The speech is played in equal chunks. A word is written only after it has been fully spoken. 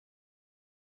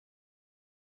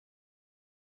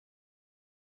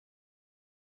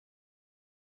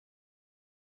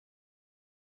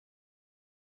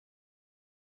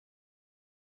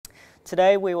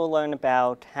Today we will learn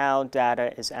about how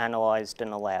data is analyzed in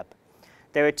a lab.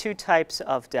 There are two types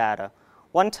of data.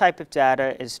 One type of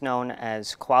data is known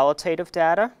as qualitative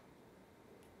data.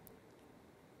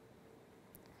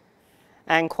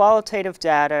 And qualitative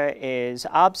data is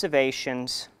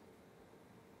observations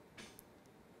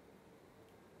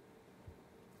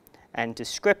and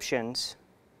descriptions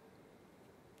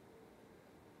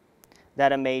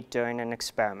that are made during an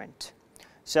experiment.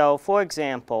 So, for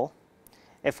example,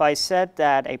 if I said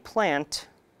that a plant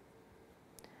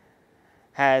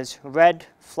has red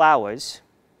flowers,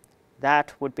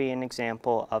 that would be an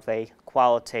example of a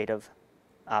qualitative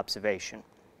observation.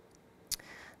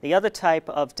 The other type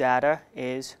of data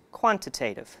is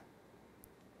quantitative.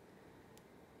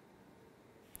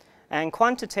 And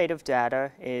quantitative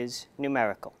data is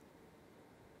numerical.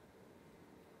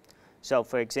 So,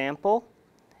 for example,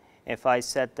 if I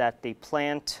said that the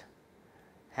plant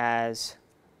has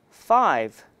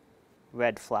 5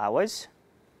 red flowers,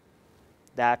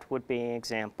 that would be an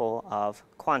example of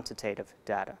quantitative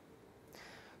data.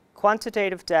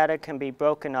 Quantitative data can be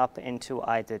broken up into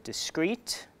either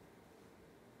discrete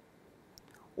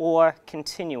or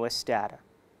continuous data.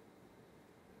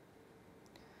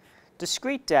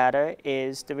 Discrete data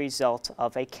is the result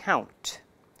of a count.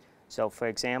 So, for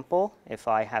example, if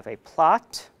I have a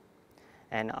plot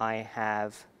and I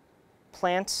have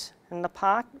plants in the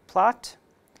plot,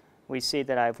 we see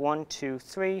that I have 1, 2,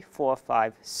 3, 4,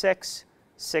 5, 6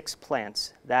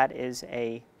 plants. That is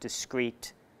a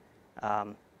discrete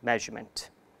measurement.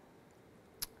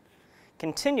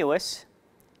 Continuous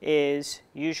is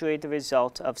usually the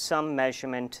result of some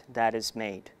measurement that is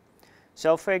made.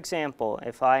 So, for example,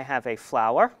 if I have a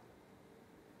flower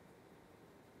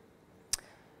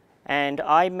and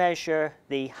I measure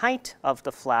the height of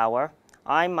the flower,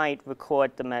 I might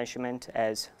record the measurement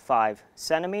as 5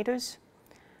 centimeters.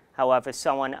 However,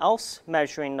 someone else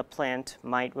measuring the plant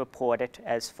might report it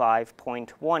as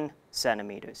 5.1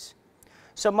 centimeters.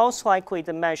 So most likely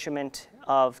the measurement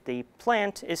of the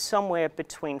plant is somewhere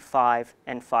between 5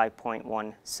 and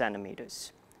 5.1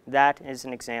 centimeters. That is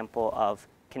an example of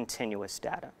continuous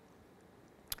data.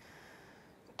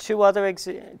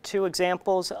 Two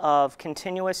examples of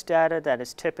continuous data that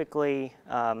is typically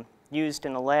used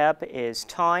in a lab is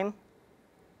time,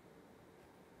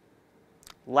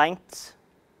 length.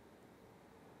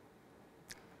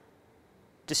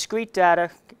 Discrete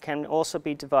data can also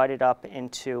be divided up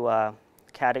into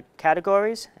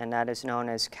categories, and that is known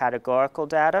as categorical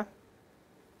data.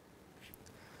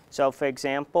 So, for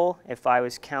example, if I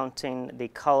was counting the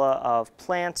color of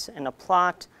plants in a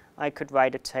plot, I could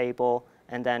write a table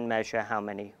and then measure how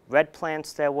many red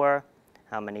plants there were,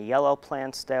 how many yellow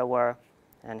plants there were,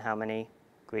 and how many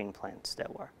green plants there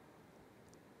were.